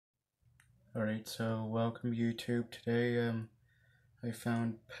Alright, so welcome YouTube. Today I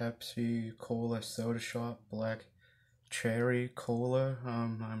found Pepsi Cola Soda Shop Black Cherry Cola.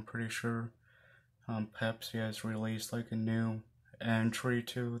 I'm pretty sure Pepsi has released like a new entry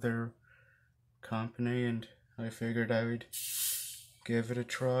to their company, and I figured I would give it a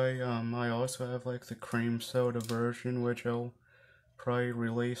try. I also have like the cream soda version, which I'll probably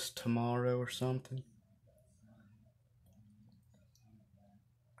release tomorrow or something.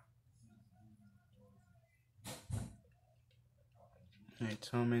 Alright,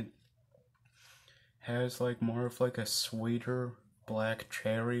 so it has like more of like a sweeter black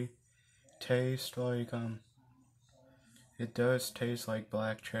cherry taste. It does taste like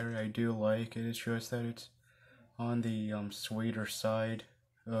black cherry. I do like it. It's just that it's on the sweeter side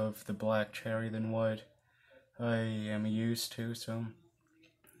of the black cherry than what I am used to. So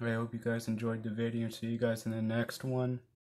I hope you guys enjoyed the video. See you guys in the next one.